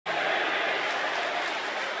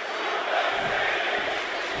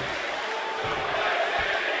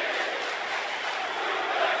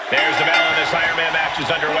This Iron Man match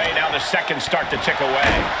is underway. Now the seconds start to tick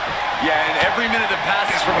away. Yeah, and every minute that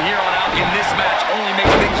passes from here on out in this match only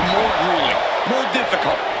makes things more grueling, more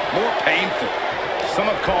difficult, more painful.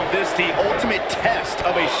 Some have called this the ultimate test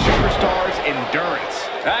of a superstar's endurance.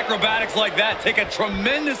 Acrobatics like that take a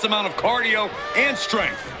tremendous amount of cardio and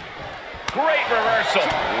strength. Great reversal.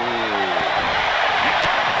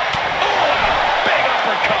 Big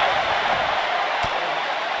uppercut.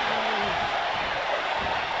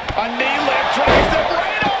 A knee lift drives them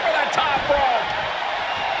right over the top rope.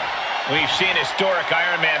 We've seen historic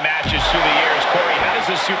Iron Man matches through the years. Corey, how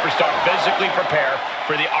does a superstar physically prepare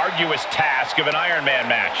for the arduous task of an Iron Man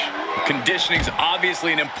match? Conditioning is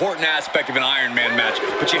obviously an important aspect of an Iron Man match,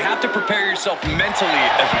 but you have to prepare yourself mentally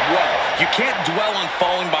as well. You can't dwell on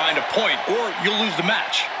falling behind a point, or you'll lose the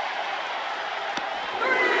match.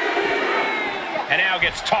 And now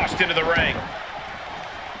gets tossed into the ring.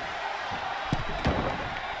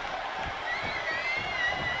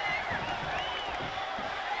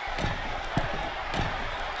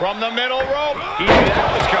 From the middle rope. He knew that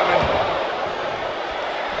was coming.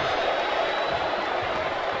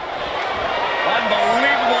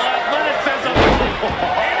 Unbelievable athleticism.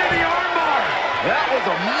 Into the armbar. That was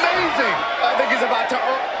amazing. I think he's about to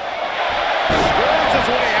squirms his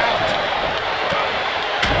way out.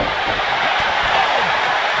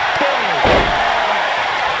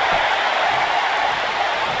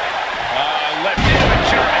 Left into the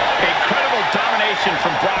German. Incredible domination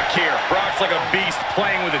from Brock here. Brock's like a beast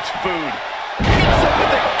playing with its food. Hits him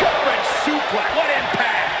with a gut-wrench suplex. What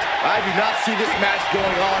impact! I do not see this match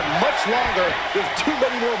going on much longer. There's too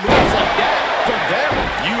many more moves like that from them.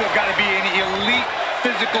 You have got to be in elite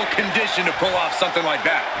physical condition to pull off something like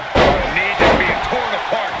that. Need to be torn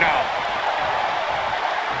apart now.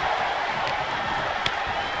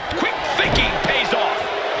 Quick thinking pays off.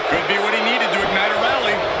 Could be what he needed to ignite a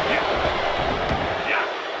rally.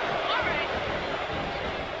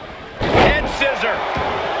 Head scissor.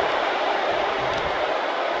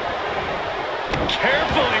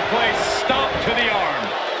 Carefully placed stomp to the arm.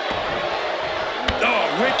 Oh,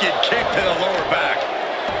 wicked kick to the lower back.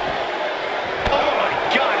 Oh my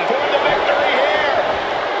God, for the victory here.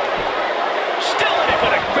 Still able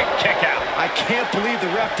to quick kick out. I can't believe the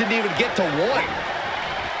ref didn't even get to one.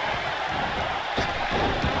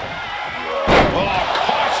 Oh,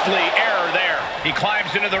 costly error there. He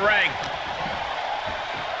climbs into the ring.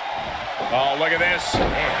 Oh, look at this.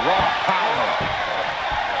 And raw power.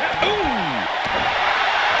 Ooh.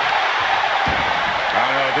 I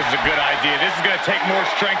don't know if this is a good idea. This is going to take more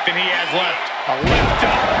strength than he has left. A lift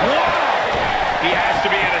up. Wow. He has to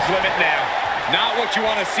be at his limit now. Not what you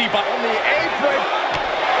want to see, but On the apron.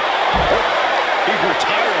 Oh, he's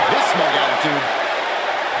retired with his smug attitude.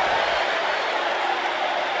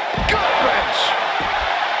 Gut wrench.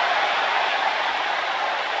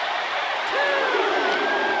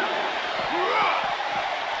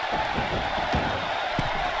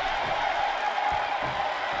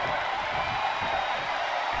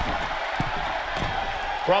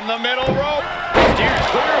 From the middle rope. Steered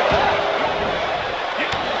clear of that.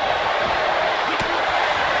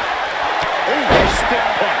 Ooh, stiff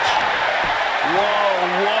punch. whoa,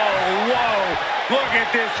 whoa, whoa. Look at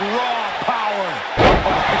this raw power.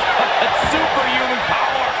 Superhuman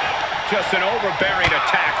power. Just an overbearing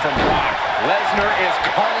attack from Brock. Lesnar is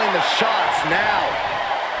calling the shots now.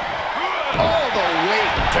 All the way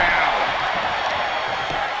down.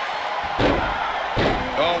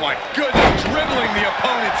 Oh, my goodness. Dribbling the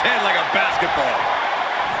opponent's head like a basketball.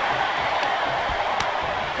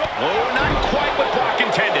 Oh, not quite what Brock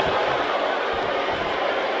intended.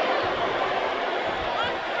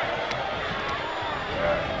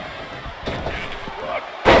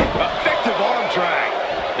 Effective arm drag.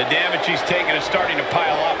 The damage he's taken is starting to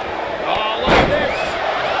pile up. Oh, look at this.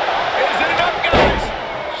 Is it enough, guys?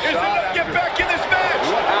 Is it enough to get back in this match?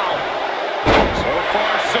 Wow. So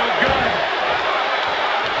far, so good.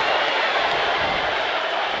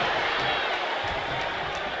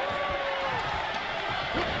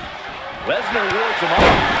 Lesnar wards him up.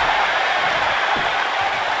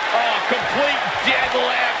 Oh, complete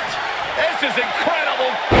deadlift. This is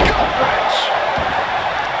incredible. Gut wrench.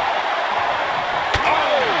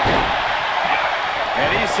 Oh. And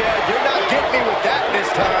he said, "You're not getting me with that this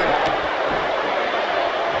time."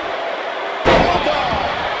 Bulldog.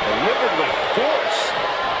 Delivered with force.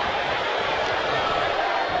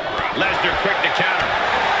 Lesnar quick to counter.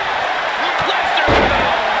 Lesnar with a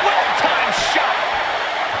well-timed shot.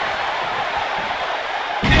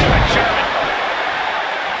 Into a German.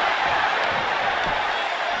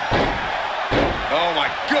 Oh, my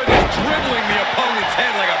goodness. Dribbling the opponent's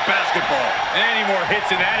head like a basketball. Any more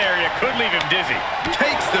hits in that area could leave him dizzy.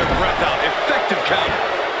 Takes their breath out. Effective counter.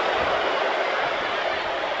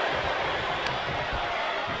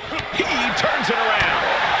 He turns it around.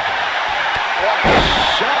 What a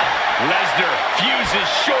shot. Lesnar fuses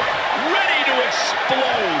short, ready to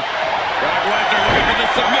explode. Brock Lesnar looking for the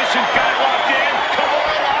submission. Got it locked in. Come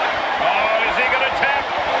on, lock. Oh, is he going to tap?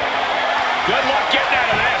 Good luck getting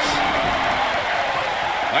out of this.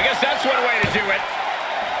 I guess that's one way to do it.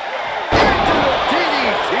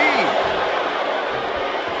 DDT.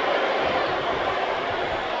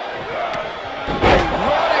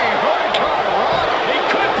 Running hurricane run. He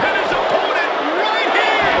could pin his opponent right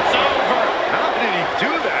here. It's over. How did he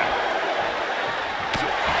do that?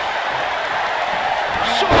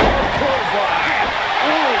 Shoulder clothesline.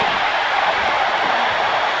 Ooh.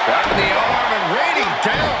 Grabbing the arm and raining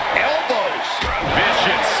down elbows.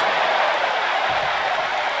 Vicious.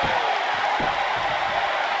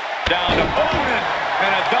 Down to Odin.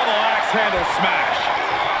 And a double axe handle smash.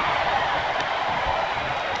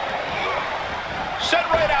 Sent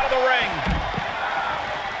right out of the ring.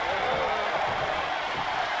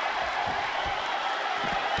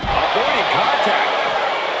 Avoiding contact.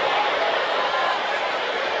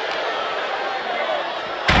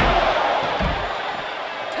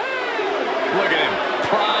 Look at him.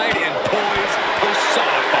 Pride and poise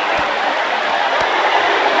personified.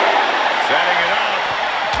 Setting it up.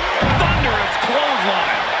 Thunderous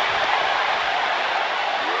clothesline.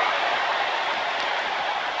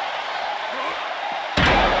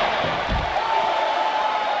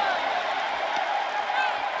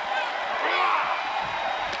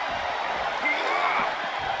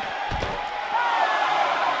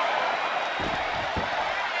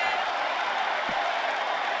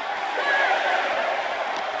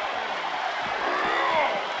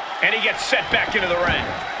 And he gets set back into the ring.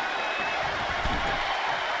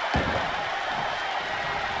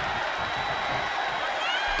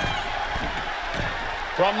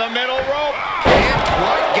 From the middle rope. Can't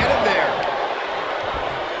quite get him there.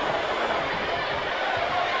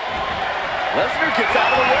 Lesnar gets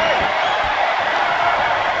out of the way.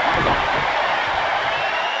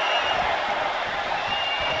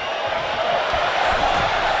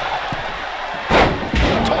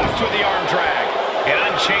 Tossed with the arm drag. And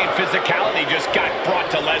unchained physicality just got brought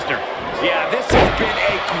to Lesnar. Yeah, this has been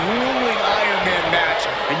a grueling Iron Man match,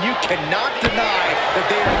 and you cannot deny that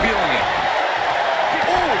they are feeling it.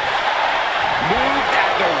 Ooh! Moved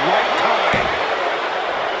at the right time.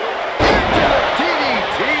 Into the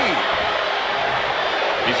DDT.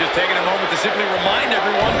 He's just taking a moment to simply remind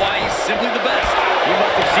everyone why he's simply the best. You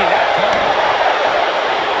must have seen that coming.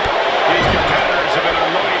 These competitors have been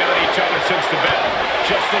unloading on each other since the bell.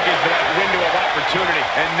 Just looking for that window of opportunity.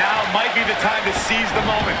 And now might be the time to seize the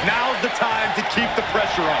moment. Now's the time to keep the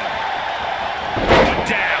pressure on.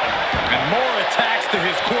 Down. And more attacks to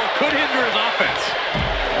his core could hinder his offense.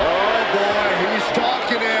 Oh, boy, he's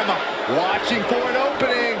stalking him. Watching for an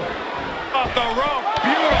opening. Off the rope.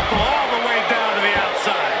 Beautiful all the way down to the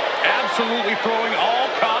outside. Absolutely throwing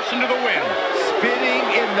all caution to the wind. Spitting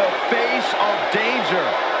in the face of danger.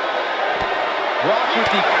 Brock with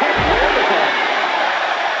the quick wherewithal.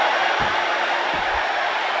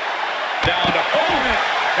 Down to Odin.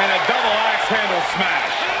 And a double axe handle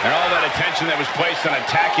smash. And all that attention that was placed on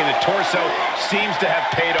attacking the torso seems to have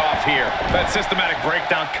paid off here. That systematic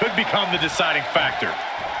breakdown could become the deciding factor.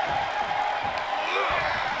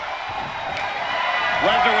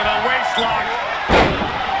 Lesnar with a waist lock.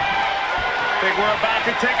 Think we're about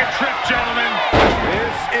to take a trip, gentlemen.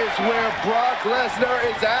 This is where Brock Lesnar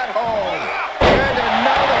is at home. And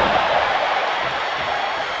another.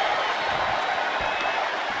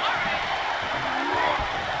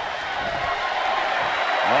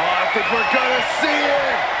 Oh, I think we're gonna see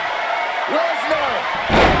it. Lesnar.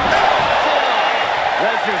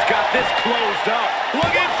 Lesnar's got this closed up.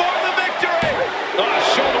 Looking for the victory. Oh,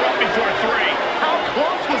 shoulder up before three. How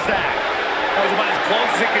close was that? That was about as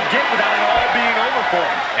close as it could get without it all being over for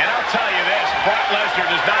him. And I'll tell you this, Brock Lesnar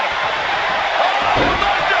does not...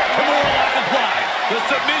 Lesnar! Kimura lock applied. The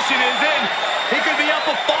submission is in. He could be up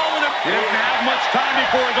a falling. He doesn't have much time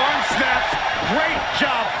before his arm snaps. Great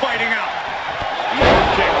job fighting out.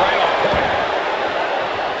 Kick right on point.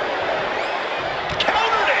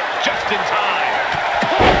 Countered it just in time.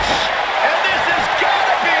 Push. And this has got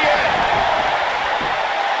to be it.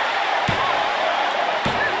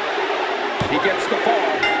 He gets the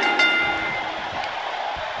fall.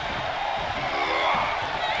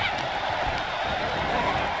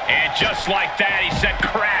 And just like that, he sent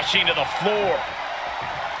crashing to the floor.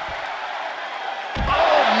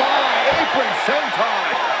 Oh, my. Apron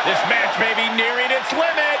senton. This match may be nearing its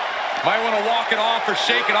limit. Might want to walk it off or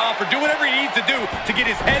shake it off or do whatever he needs to do to get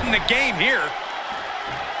his head in the game here.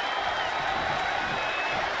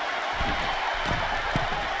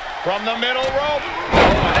 From the middle rope. Oh,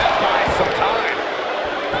 and that buys some time.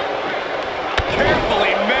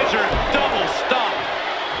 Carefully measured double stomp.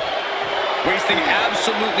 Wasting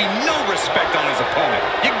absolutely no respect on his opponent.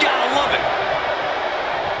 You gotta love it.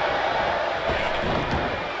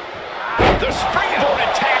 The springboard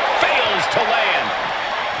attack fails to land.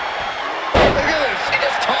 Look at this. He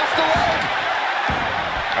just tossed the leg.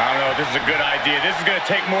 I don't know if this is a good idea. This is going to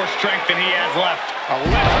take more strength than he has left. A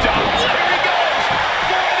lift up. There he goes.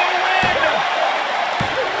 For the win.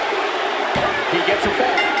 He gets a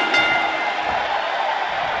fall.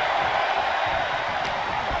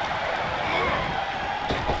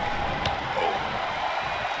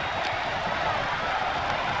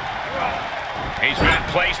 He's been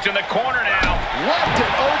placed in the corner now. Left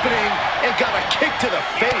an opening and got a kick to the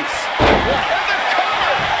face. And the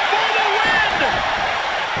cover for the win.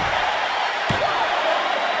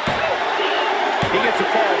 He gets a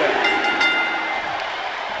fall there.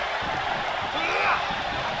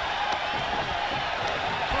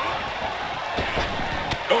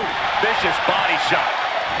 Oh, vicious body shot.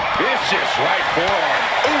 Vicious right forearm.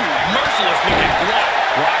 Ooh, merciless looking block.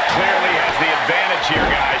 Brock clearly has the advantage here,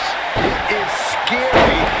 guys. It is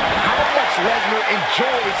scary how much Lesnar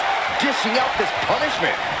enjoys dishing out this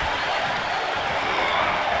punishment.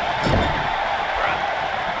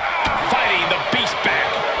 Fighting the beast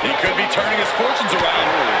back. He could be turning his fortunes around.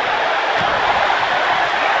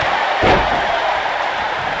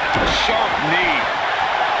 Sharp knee.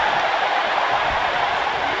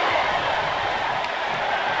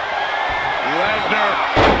 Lesnar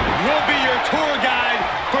will be your tour guide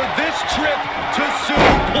for this trip to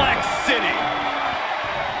Suplex City.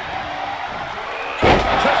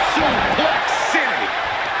 To Suplex City.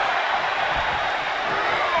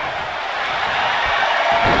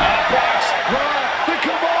 Brock, the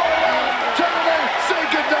Kimura. Gentlemen, say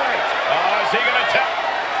goodnight. Oh, is he going to tell?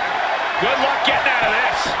 Good luck getting out of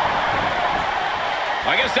this.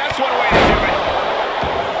 I guess that's one way to do it.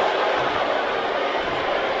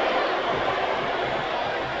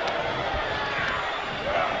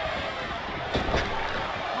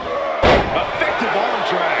 Effective arm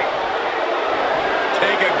drag.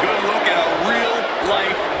 Take a good look at a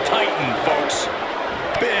real-life Titan, folks.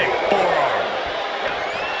 Big forearm.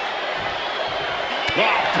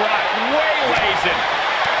 Oh, Brock waylays it.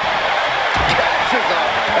 Catches a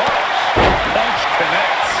punch. Punch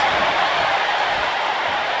connects.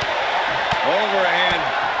 Overhand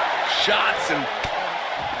shots and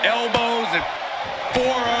elbows and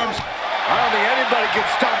forearms. I don't think anybody can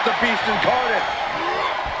stop the beast incarnate.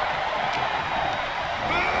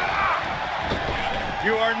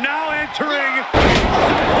 You are now entering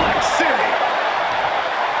Suplex City.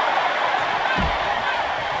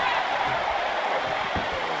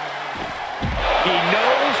 He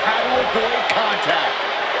knows how to avoid contact.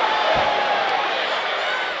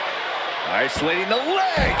 Isolating the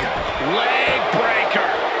leg. Leg breaker.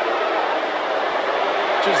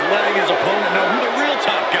 Just letting his opponent know who the real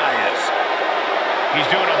top guy is. He's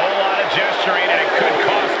doing a whole lot of gesturing, and it could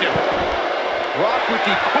cost him. Brock with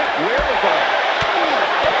the quick wherewithal.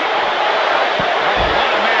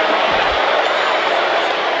 What a man run.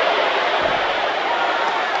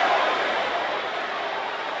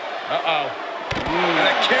 Uh-oh. And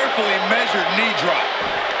a carefully measured knee drop.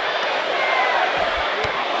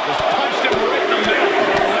 Just punched him right in the middle.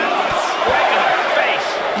 Relentless. Right in the face.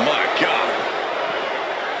 My God.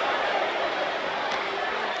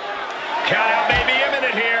 Count out may be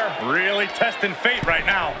imminent here. Really testing fate right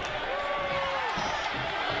now.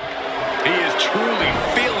 He is truly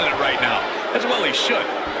feeling it right now. As well he should.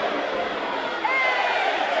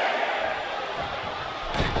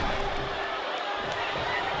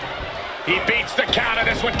 He beats the count, and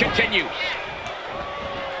this one continues.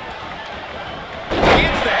 He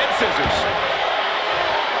hits the head scissors.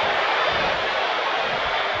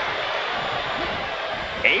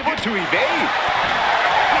 Able to evade.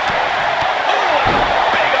 Oh,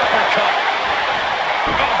 big uppercut.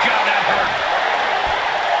 Oh, God, that hurt.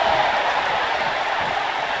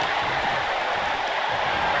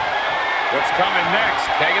 What's coming next?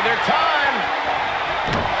 Taking their time.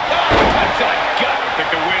 Oh, punch to the gut. Took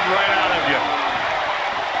the wind right out of you.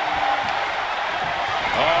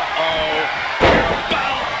 Uh-oh. You're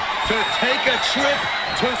about to take a trip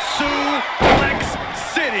to Suplex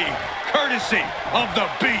City, courtesy of the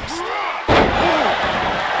Beast. Ooh.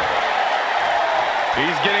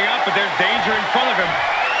 He's getting up, but there's danger in front of him.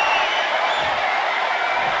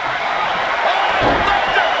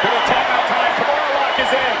 Little timeout time. Kimura lock is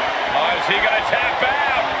in.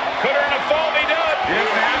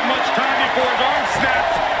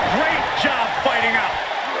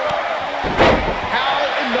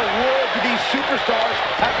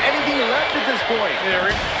 point.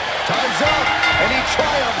 Time's up, and he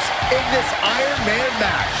triumphs in this Iron Man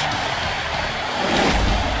match.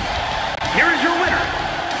 Here is your winner,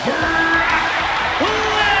 Brock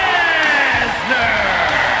Lesnar.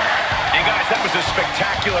 And guys, that was a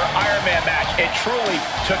spectacular Iron Man match. It truly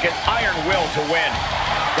took an iron will to win.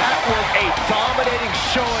 That was a dominating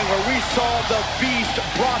showing where we saw the beast,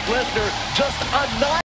 Brock Lesnar, just annihilate